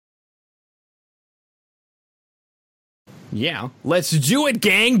Yeah, let's do it,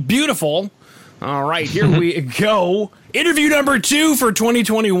 gang. Beautiful. All right, here we go. Interview number 2 for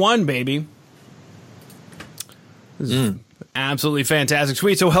 2021, baby. This is absolutely fantastic.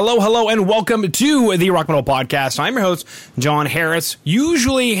 Sweet. So hello, and welcome to the Rock Metal Podcast. I'm your host, John Harris.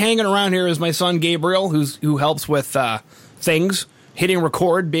 Usually hanging around here is my son, Gabriel, who helps with things. Hitting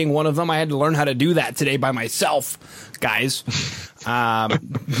record being one of them. I had to learn how to do that today by myself, guys.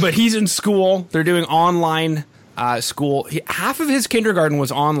 But he's in school. They're doing online school. Half of his kindergarten was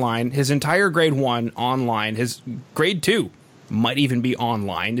online. His entire grade 1 online. His grade 2 might even be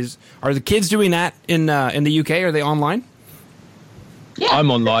online. Are the kids doing that in the UK? Are they online? Yeah. I'm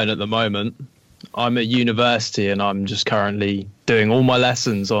online at the moment. I'm at university and I'm just currently doing all my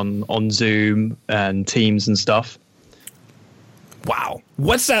lessons on Zoom and Teams and stuff. Wow.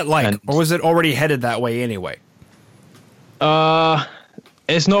 What's that like? Or was it already headed that way anyway?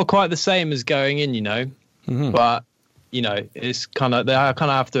 It's not quite the same as going in, but it's they kind of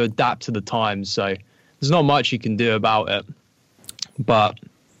have to adapt to the times. So there's not much you can do about it, but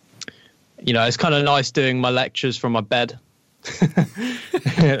it's kind of nice doing my lectures from my bed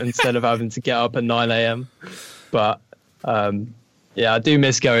instead of having to get up at 9 a.m. But I do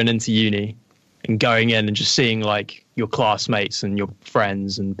miss going into uni and going in and just seeing like your classmates and your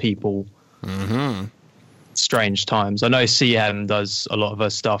friends and people. Strange times. I know Syhem does a lot of her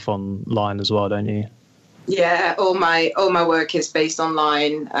stuff online as well, don't you? Yeah, all my work is based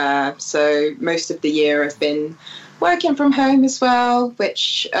online. So most of the year I've been working from home as well,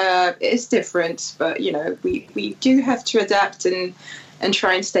 which is different. But we do have to adapt and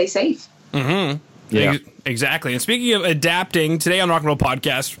try and stay safe. Yeah, exactly. And speaking of adapting, today on Rock and Roll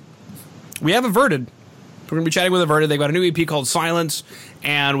Podcast, we have AVERTED. We're going to be chatting with AVERTED. They've got a new EP called Silence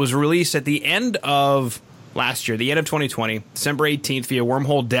and was released at the end of last year, the end of 2020, December 18th via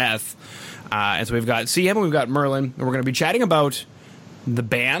Wormhole Death. And so we've got Syhem and we've got Merlin, and we're going to be chatting about the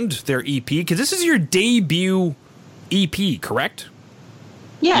band, their EP, because this is your debut EP, correct?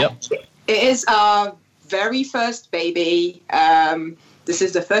 Yeah, Yep. It is our very first baby. This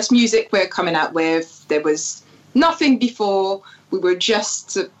is the first music we're coming out with. There was nothing before. We were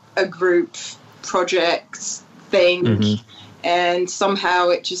just a group project thing, and somehow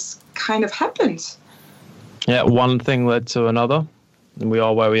it just kind of happened. Yeah, one thing led to another, and we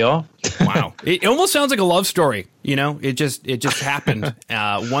are where we are. Wow. It almost sounds like a love story, It just happened.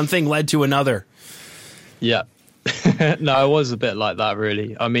 One thing led to another. Yeah. No, it was a bit like that,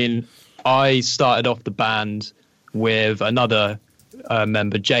 really. I mean, I started off the band with another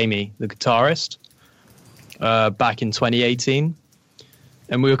member, Jamie, the guitarist, back in 2018.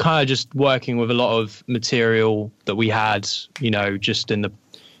 And we were kind of just working with a lot of material that we had, just in the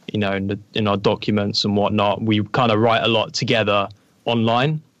in our documents and whatnot. We kind of write a lot together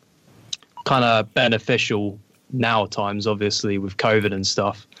online, kind of beneficial now times, obviously, with COVID and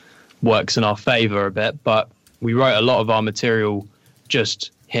stuff, works in our favor a bit. But we wrote a lot of our material,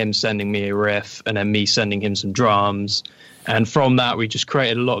 just him sending me a riff and then me sending him some drums. And from that, we just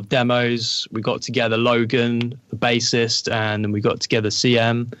created a lot of demos. We got together Logan, the bassist, and then we got together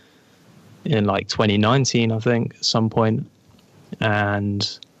CM in like 2019, I think, at some point.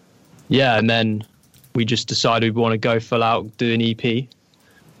 And and then we just decided we want to go full out, do an EP.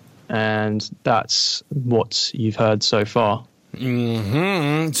 And that's what you've heard so far.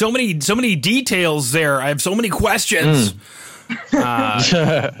 So many details there. I have so many questions.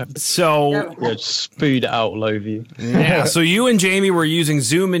 So just spewed it out all over you. Yeah. So you and Jamie were using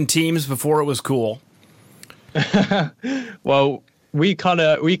Zoom and Teams before it was cool. Well, we kind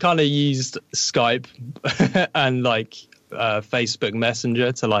of used Skype and like Facebook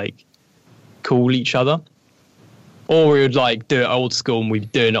Messenger to like call each other, or we would like do it old school and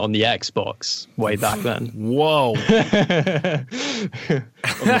we'd be doing it on the Xbox way back then. Whoa. On the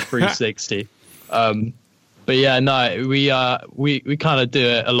 360. But yeah, no, we kind of do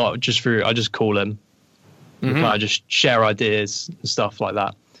it a lot just through. I just call him. We kind of just share ideas and stuff like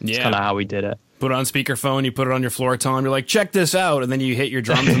that. It's kind of how we did it. Put it on speakerphone. You put it on your floor tom. You're like, check this out, and then you hit your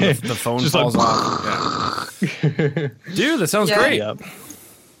drums and the phone falls off. Yeah. Dude, that sounds great. Yeah.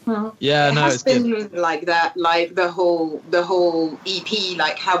 Well, it has been like that, like the whole EP,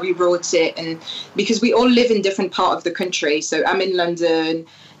 like how we wrote it, and because we all live in different part of the country. So I'm in London,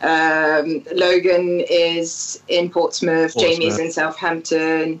 Logan is in Portsmouth. Jamie's in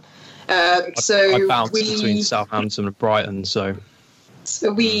Southampton. I bounced between Southampton and Brighton, so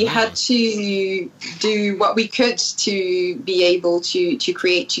we had to do what we could to be able to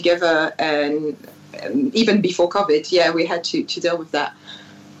create together, and even before COVID, we had to deal with that.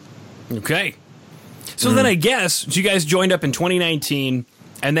 Okay. So then I guess, so you guys joined up in 2019,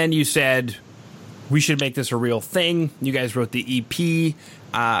 and then you said, we should make this a real thing. You guys wrote the EP.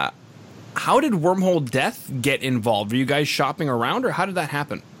 How did Wormhole Death get involved? Were you guys shopping around, or how did that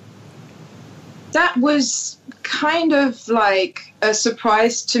happen? That was kind of like a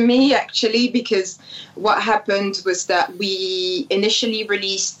surprise to me, actually, because what happened was that we initially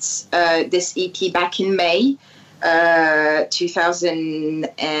released this EP back in May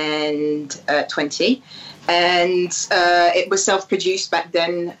 2020. And it was self-produced back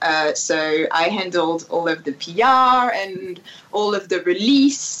then, so I handled all of the PR and all of the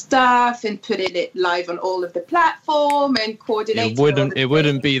release stuff and putting it live on all of the platform and coordinating. It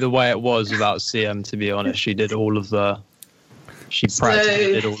wouldn't be the way it was without Syhem, to be honest. She did all of the. She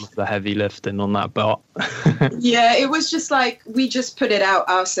practically did all of the heavy lifting on that part. Yeah, it was just like we just put it out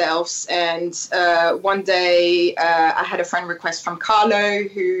ourselves. And one day I had a friend request from Carlo,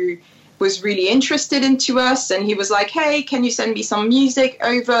 who was really interested into us, and he was like, hey, can you send me some music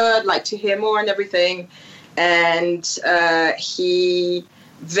over? I'd like to hear more and everything. And he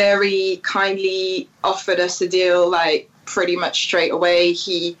very kindly offered us a deal, like pretty much straight away.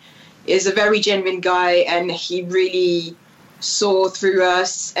 He is a very genuine guy, and he really saw through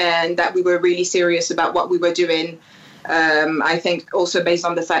us and that we were really serious about what we were doing. I think also based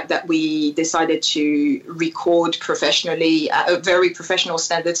on the fact that we decided to record professionally at a very professional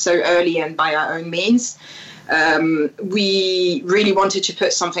standard so early and by our own means, we really wanted to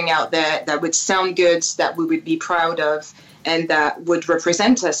put something out there that would sound good, that we would be proud of, and that would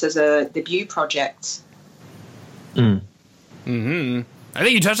represent us as a debut project. I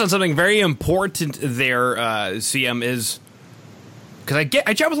think you touched on something very important there, CM, is because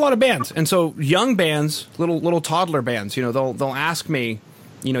I chat with a lot of bands, and so young bands, little toddler bands, you know, they'll ask me,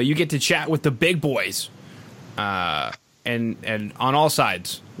 you know, you get to chat with the big boys, and on all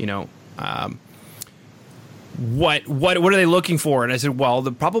sides, you know, what are they looking for? And I said, well,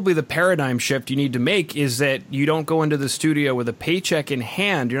 probably the paradigm shift you need to make is that you don't go into the studio with a paycheck in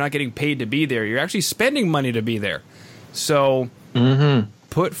hand. You're not getting paid to be there. You're actually spending money to be there. So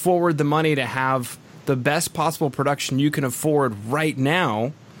put forward the money to have the best possible production you can afford right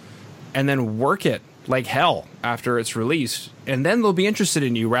now, and then work it like hell after it's released. And then they'll be interested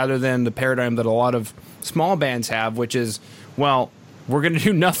in you, rather than the paradigm that a lot of small bands have, which is, well, we're going to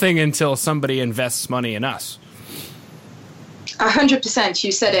do nothing until somebody invests money in us. 100%,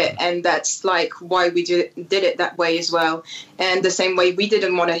 you said it, and that's like why we did it that way as well. And the same way we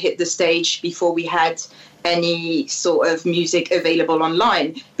didn't want to hit the stage before we had any sort of music available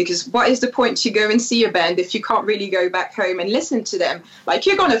online, because what is the point to go and see a band if you can't really go back home and listen to them? Like,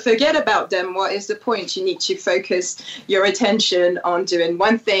 you're going to forget about them. What is the point? You need to focus your attention on doing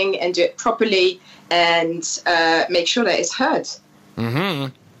one thing and do it properly, and make sure that it's heard.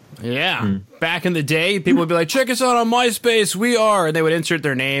 Yeah. Back in the day, people would be like, check us out on MySpace, we are, and they would insert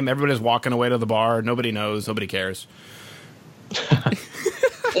their name. Everybody's walking away to the bar. Nobody knows. Nobody cares.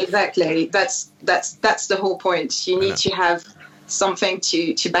 Exactly. That's the whole point. You need to have something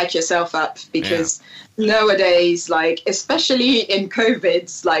to back yourself up, because nowadays, like, especially in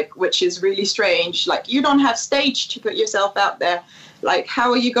COVID, like, which is really strange, like, you don't have stage to put yourself out there. Like, how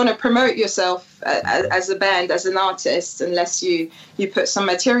are you going to promote yourself as a band, as an artist, unless you put some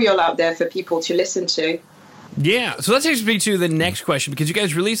material out there for people to listen to? Yeah, so let's actually speak to the next question, because you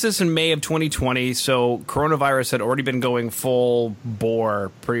guys released this in May of 2020, so coronavirus had already been going full bore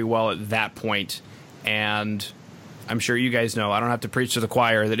pretty well at that point, and I'm sure you guys know, I don't have to preach to the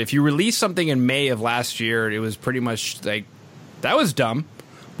choir, that if you release something in May of last year, it was pretty much like, that was dumb.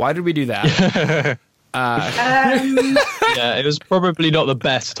 Why did we do that? Yeah, it was probably not the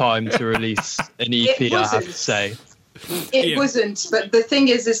best time to release an EP, I have to say. It wasn't, but the thing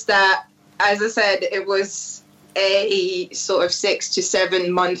is that, as I said, it was a sort of 6 to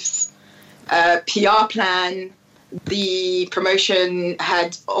 7 month PR plan. The promotion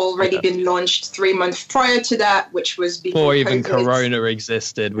had already been launched 3 months prior to that, which was before even COVID. Corona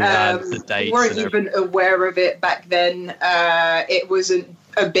existed. We had the dates. We weren't even aware of it back then. It wasn't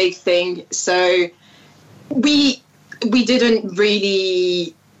a big thing, so we didn't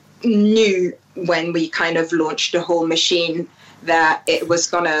really knew when we kind of launched the whole machine that it was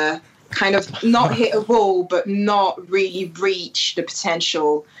gonna kind of not hit a wall, but not really reach the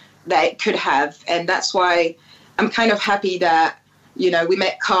potential that it could have. And that's why I'm kind of happy that, you know, we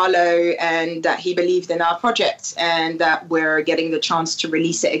met Carlo and that he believed in our project, and that we're getting the chance to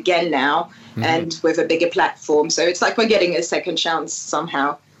release it again now, and with a bigger platform. So it's like we're getting a second chance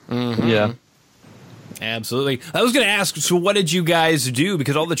somehow. Yeah. Absolutely. I was going to ask, so what did you guys do?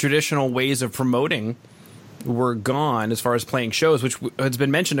 Because all the traditional ways of promoting were gone as far as playing shows, which has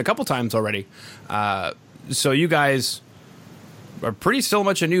been mentioned a couple times already. So you guys are pretty still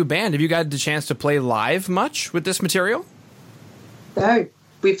much a new band. Have you got the chance to play live much with this material? No,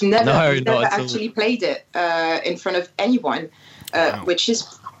 we've never not at actually played it in front of anyone, Wow. which is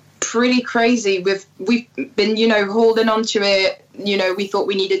pretty crazy. We've been, holding on to it. We thought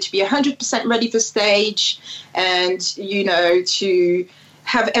we needed to be 100% ready for stage, and to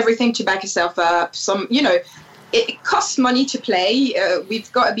have everything to back yourself up. It costs money to play. We've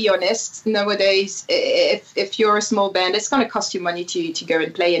got to be honest. Nowadays, if you're a small band, it's going to cost you money to go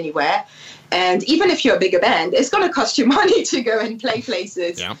and play anywhere. And even if you're a bigger band, it's going to cost you money to go and play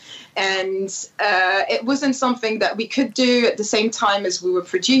places. Yeah. And it wasn't something that we could do at the same time as we were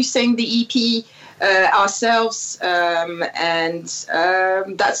producing the EP ourselves. And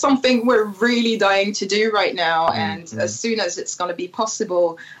that's something we're really dying to do right now. And as soon as it's going to be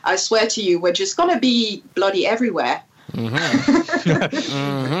possible, I swear to you, we're just going to be bloody everywhere.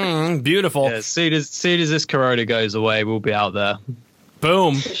 Beautiful. Yeah, as soon as this corona goes away, we'll be out there.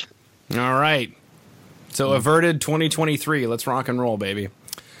 Boom. All right. So Averted 2023. Let's rock and roll, baby.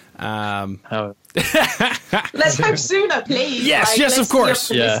 Oh, Let's hope sooner, please. Yes, yes, of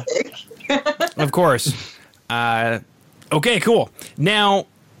course. Yeah. Of course. Okay, cool. Now,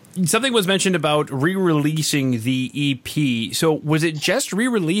 something was mentioned about re-releasing the EP. So was it just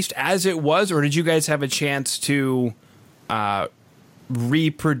re-released as it was, or did you guys have a chance to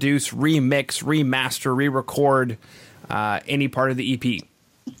reproduce, remix, remaster, re-record any part of the EP?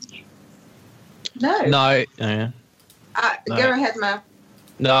 No. no. Go ahead, Ma.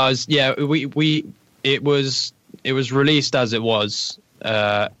 No, it was released as it was,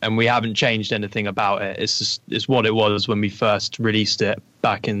 and we haven't changed anything about it. It's what it was when we first released it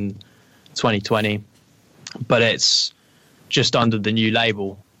back in 2020, but it's just under the new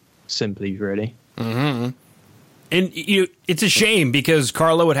label, simply, really. Mm-hmm. And it's a shame because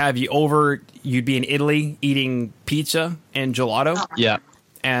Carlo would have you over. You'd be in Italy eating pizza and gelato Yeah,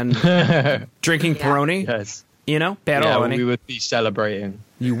 and drinking Peroni. yes. Peroni. We would be celebrating.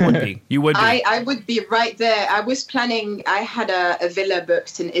 You would be. You would be. I would be right there. I was planning, I had a villa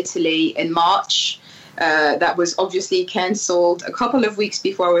booked in Italy in March. That was obviously cancelled a couple of weeks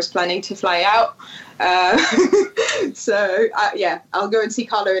before I was planning to fly out. I'll go and see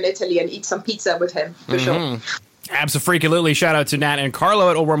Carlo in Italy and eat some pizza with him, for sure. Abso-freaking-lutely. Shout out to Nat and Carlo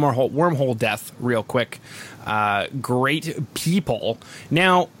at Wormhole Death, real quick. Great people.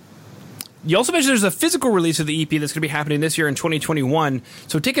 Now, you also mentioned there's a physical release of the EP that's going to be happening this year in 2021.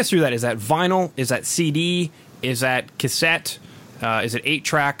 So take us through that. Is that vinyl? Is that CD? Is that cassette? Is it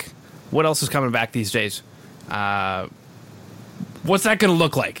 8-track? What else is coming back these days? What's that going to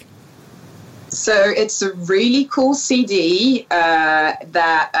look like? So it's a really cool CD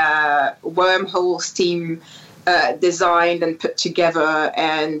that Wormhole's team designed and put together,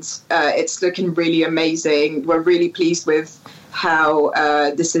 and it's looking really amazing. We're really pleased with how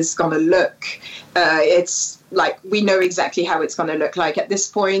this is going to look. It's like we know exactly how it's going to look like at this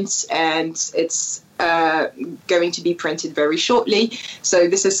point, and it's going to be printed very shortly. So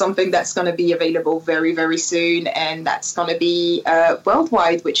this is something that's going to be available very, very soon, and that's going to be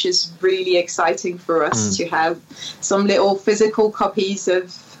worldwide, which is really exciting for us to have some little physical copies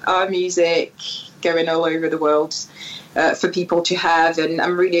of our music going all over the world for people to have. And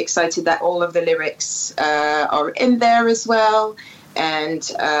I'm really excited that all of the lyrics are in there as well. And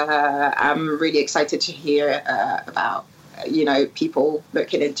I'm really excited to hear about, people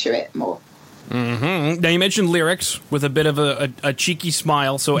looking into it more. Mm-hmm. Now, you mentioned lyrics with a bit of a cheeky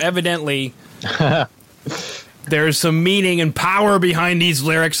smile. So evidently there's some meaning and power behind these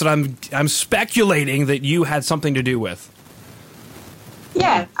lyrics that I'm speculating that you had something to do with.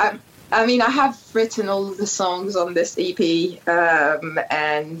 Yeah, I mean, I have written all of the songs on this EP,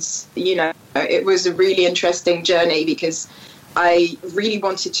 and, it was a really interesting journey because I really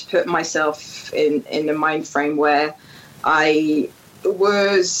wanted to put myself in a mind frame where I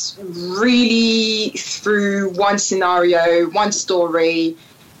was really through one scenario, one story,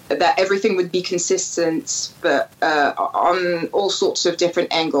 that everything would be consistent, but on all sorts of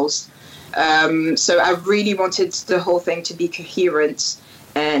different angles. So I really wanted the whole thing to be coherent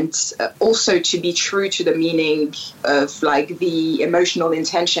and also to be true to the meaning of like the emotional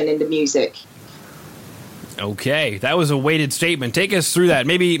intention in the music. Okay, that was a weighted statement. Take us through that.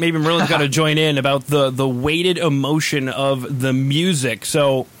 Maybe Merlin's got to join in about the weighted emotion of the music.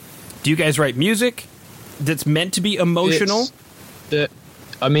 So, do you guys write music that's meant to be emotional? The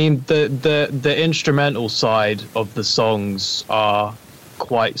instrumental side of the songs are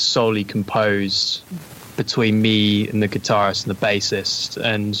quite solely composed between me and the guitarist and the bassist,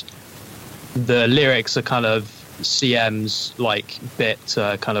 and the lyrics are kind of CM's like bit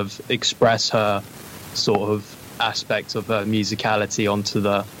to kind of express her sort of aspect of musicality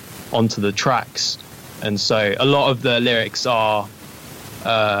onto the tracks. And so a lot of the lyrics are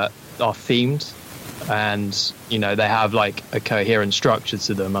themed, and you know, they have like a coherent structure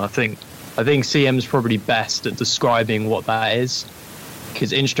to them. And I think Syhem's probably best at describing what that is,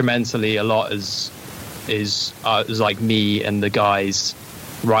 because instrumentally a lot is like me and the guys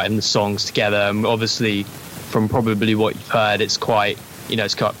writing the songs together. And obviously, from probably what you've heard, it's quite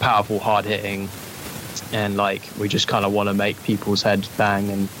powerful, hard hitting, and like we just kind of want to make people's heads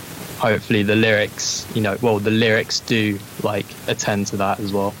bang. And hopefully the lyrics, the lyrics do like attend to that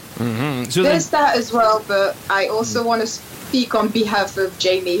as well. Mm-hmm. So there's that as well, but I also want to speak on behalf of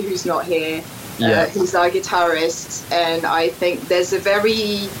Jamie, who's not here, who's our guitarist, and I think there's a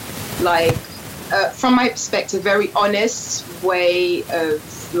very, from my perspective, very honest way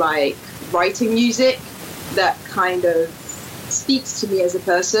of like writing music that kind of speaks to me as a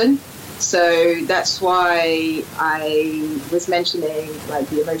person. So that's why I was mentioning like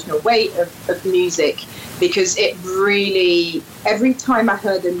the emotional weight of music, because it really, every time I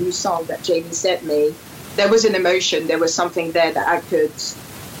heard a new song that Jamie sent me, there was an emotion, there was something there that I could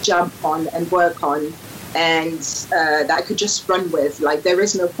jump on and work on, and that I could just run with. Like, there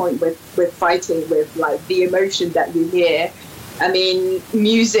is no point with fighting with like the emotion that you hear. I mean,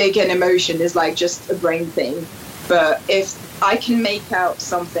 music and emotion is like just a brain thing. But if I can make out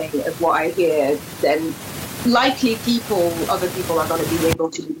something of what I hear, then likely other people are going to be able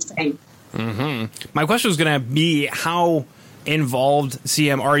to do the same. Mm-hmm. My question was going to be, how involved,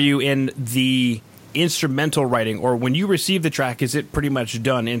 Syhem, are you in the instrumental writing? Or when you receive the track, is it pretty much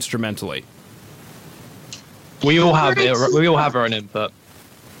done instrumentally? We all have our own input.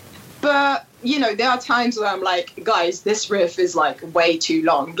 But, there are times where I'm like, guys, this riff is like way too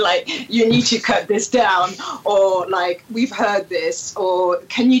long. Like, you need to cut this down. Or like, we've heard this. Or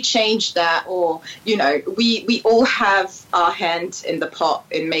can you change that? Or, we all have our hand in the pot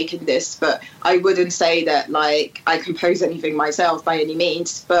in making this. But I wouldn't say that like I compose anything myself by any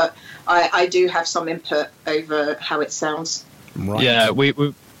means. But I do have some input over how it sounds. Right. Yeah,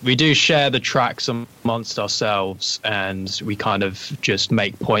 we do share the tracks amongst ourselves, and we kind of just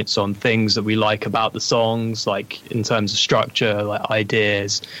make points on things that we like about the songs, like in terms of structure, like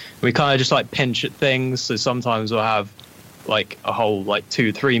ideas. We kind of just like pinch at things. So sometimes we'll have like a whole like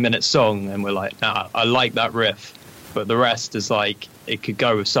 2-3 minute song, and we're like, nah, I like that riff, but the rest is like, it could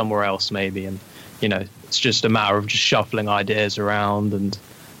go with somewhere else maybe. And it's just a matter of just shuffling ideas around and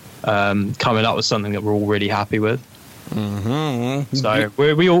coming up with something that we're all really happy with. Mm-hmm. So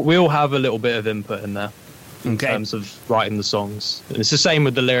we all have a little bit of input in there in terms of writing the songs. And it's the same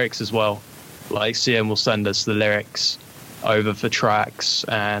with the lyrics as well. Like, Syhem will send us the lyrics over for tracks,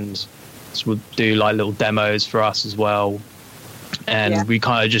 and we'll do like little demos for us as well. And we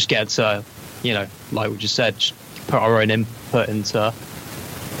kind of just get to, like we just said, put our own input into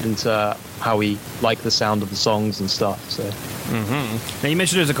how we like the sound of the songs and stuff. So. Now, you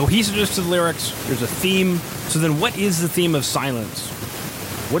mentioned there's a cohesiveness to the lyrics, there's a theme. So then what is the theme of Silence?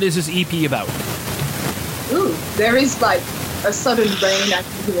 What is this EP about? Ooh, there is like a sudden rain I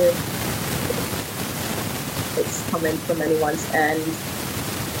can hear. It's coming from anyone's end.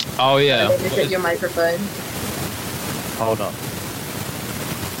 Oh, yeah. Let me get your microphone. Hold on.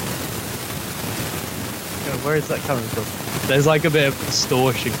 Where is that coming from? There's like a bit of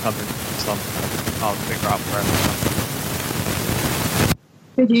distortion coming from something. I'll figure out where it's coming from.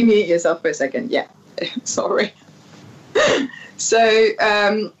 Could you mute yourself for a second? Yeah, sorry.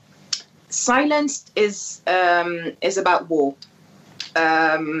 So, Silence is about war.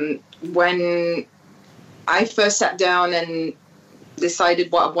 When I first sat down and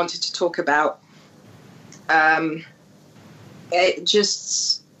decided what I wanted to talk about, it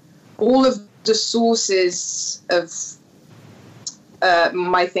just, all of the sources of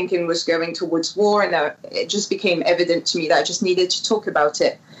my thinking was going towards war, and it just became evident to me that I just needed to talk about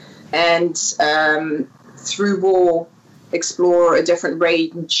it, and through war explore a different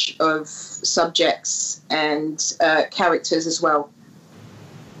range of subjects and characters as well.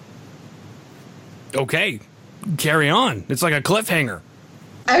 Okay, carry on. It's like a cliffhanger.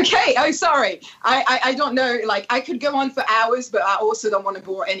 Okay, oh, sorry. I don't know, like, I could go on for hours, but I also don't want to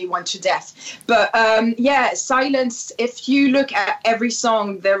bore anyone to death. But, Silence, if you look at every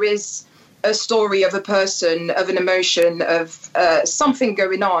song, there is a story of a person, of an emotion, of something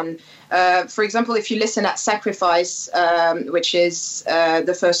going on. For example, if you listen at Sacrifice, which is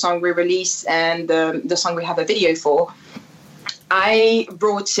the first song we released and the song we have a video for, I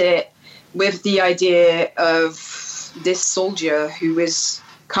brought it with the idea of this soldier who was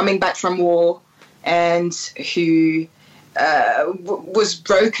coming back from war and who was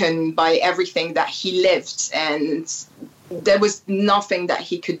broken by everything that he lived, and there was nothing that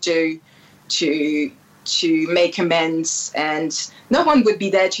he could do to make amends, and no one would be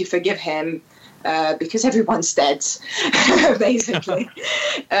there to forgive him because everyone's dead, basically.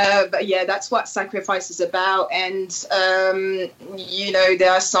 But yeah, that's what Sacrifice is about. And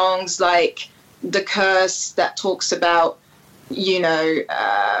there are songs like The Curse that talks about the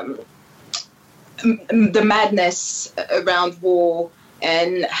madness around war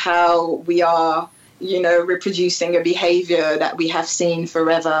and how we are reproducing a behavior that we have seen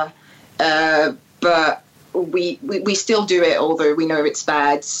forever, but we still do it, although we know it's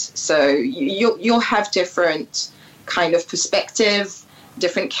bad. So you'll have different kind of perspective,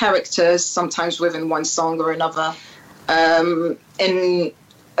 different characters, sometimes within one song or another. In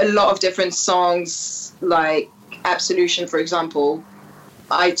a lot of different songs, like Absolution, for example,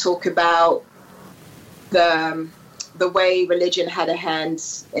 I talk about the way religion had a hand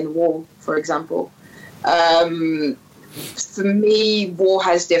in war, for example. For me, war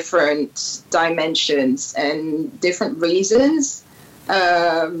has different dimensions and different reasons,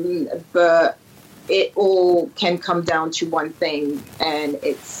 but it all can come down to one thing, and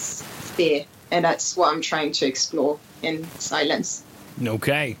it's fear. And that's what I'm trying to explore in Silence.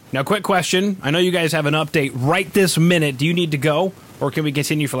 Okay. Now, quick question. I know you guys have an update right this minute. Do you need to go, or can we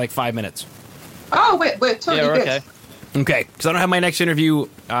continue for like 5 minutes? Oh, we're totally good. Okay. Okay, because I don't have my next interview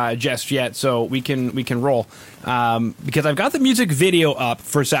just yet, so we can roll. Because I've got the music video up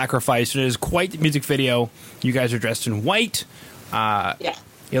for Sacrifice, and it is quite the music video. You guys are dressed in white. Yeah.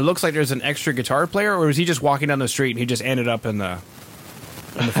 It looks like there's an extra guitar player, or is he just walking down the street and he just ended up in the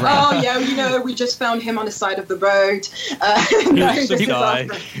front? Oh, yeah, we just found him on the side of the road.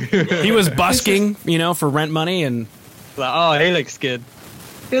 He was busking, for rent money, and... Oh, he looks good.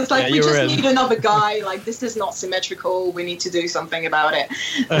 Feels like we just need another guy. Like, this is not symmetrical. We need to do something about it.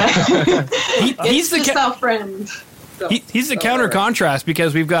 He's just our friend. So, he's the counter contrast,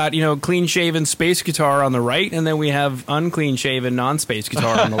 because we've got, clean-shaven space guitar on the right, and then we have unclean-shaven non-space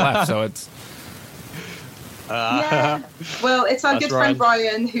guitar on the left. So it's... Yeah. Well, it's our good friend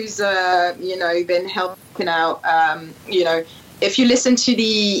Brian, who's, been helping out. If you listen to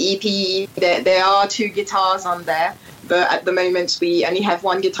the EP, there are 2 guitars on there. But at the moment, we only have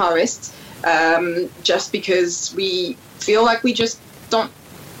 1 guitarist, just because we feel like we just don't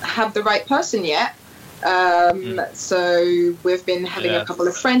have the right person yet. So we've been having a couple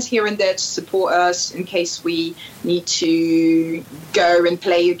of friends here and there to support us in case we need to go and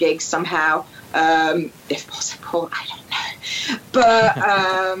play a gig somehow, if possible. I don't know. But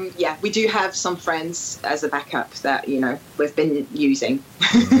we do have some friends as a backup that we've been using.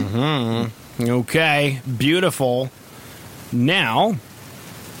 Mm-hmm. Okay, beautiful. Now,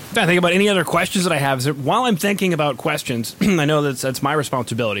 I think about any other questions that I have. While I'm thinking about questions, I know that's my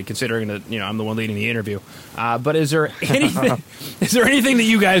responsibility, considering that I'm the one leading the interview. But is there anything? Is there anything that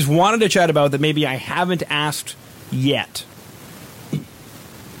you guys wanted to chat about that maybe I haven't asked yet?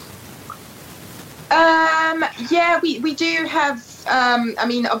 We do have.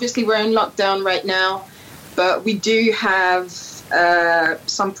 Obviously we're in lockdown right now, but we do have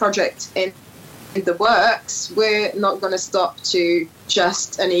some projects in the works. We're not going to stop to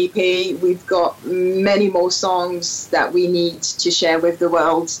just an EP. We've got many more songs that we need to share with the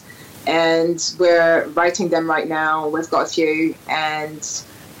world, and we're writing them right now. We've got a few, and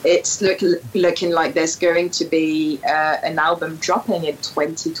it's looking like there's going to be an album dropping in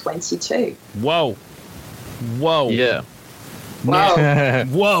 2022. Whoa. Yeah. Wow.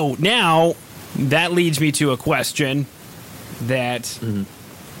 Whoa. Now, that leads me to a question that... Mm-hmm.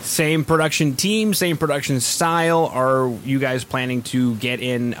 Same production team, same production style. Are you guys planning to get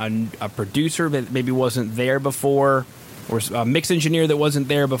in a producer that maybe wasn't there before, or a mix engineer that wasn't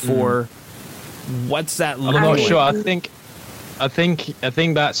there before? What's that look like? I'm not sure. I think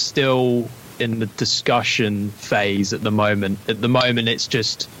that's still in the discussion phase at the moment. At the moment, it's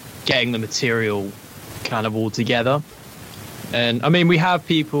just getting the material kind of all together. And I mean, we have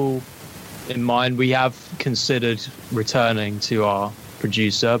people in mind. We have considered returning to our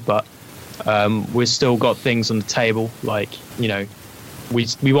producer, but we've still got things on the table, like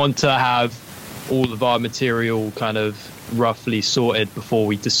we want to have all of our material kind of roughly sorted before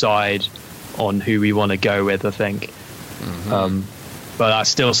we decide on who we want to go with, I think. Mm-hmm. But that's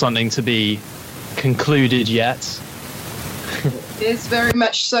still something to be concluded yet. It's very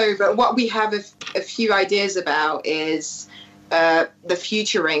much so, but what we have a few ideas about is the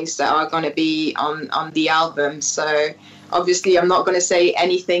featurings that are going to be on the album. So obviously, I'm not going to say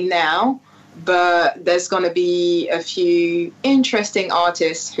anything now, but there's going to be a few interesting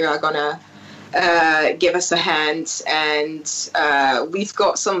artists who are going to give us a hand. And we've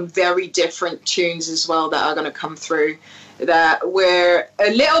got some very different tunes as well that are going to come through that we're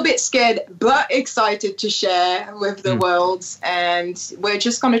a little bit scared but excited to share with the world. And we're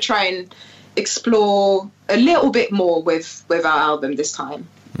just going to try and explore a little bit more with our album this time.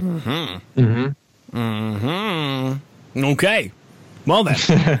 Okay. Well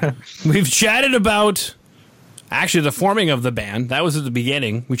then, we've chatted about actually the forming of the band. That was at the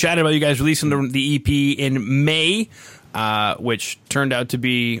beginning. We chatted about you guys releasing the EP in May, which turned out to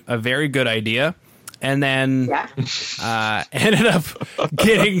be a very good idea. And then ended up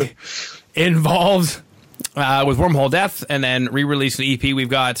getting involved with Wormhole Death and then re-released an EP. We've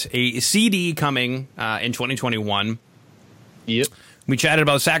got a CD coming in 2021. Yep. We chatted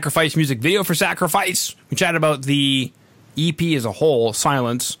about Sacrifice, music video for Sacrifice. We chatted about the EP as a whole,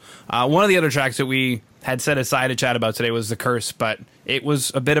 Silence. One of the other tracks that we had set aside to chat about today was The Curse, but it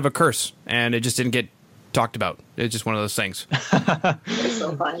was a bit of a curse, and it just didn't get talked about. It's just one of those things. It's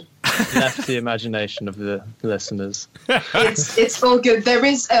so fun. Left the imagination of the listeners. It's all good. There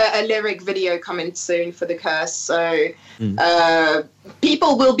is a lyric video coming soon for The Curse, so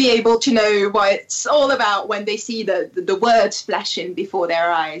people will be able to know what it's all about when they see the words flashing before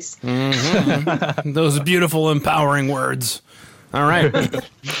their eyes. Those beautiful, empowering words. All right.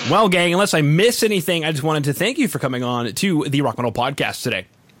 Well, gang, unless I miss anything, I just wanted to thank you for coming on to the Rock Metal Podcast today.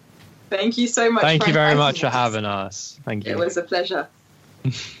 Thank you so much. Thank you very much for having us. Thank you. It was a pleasure.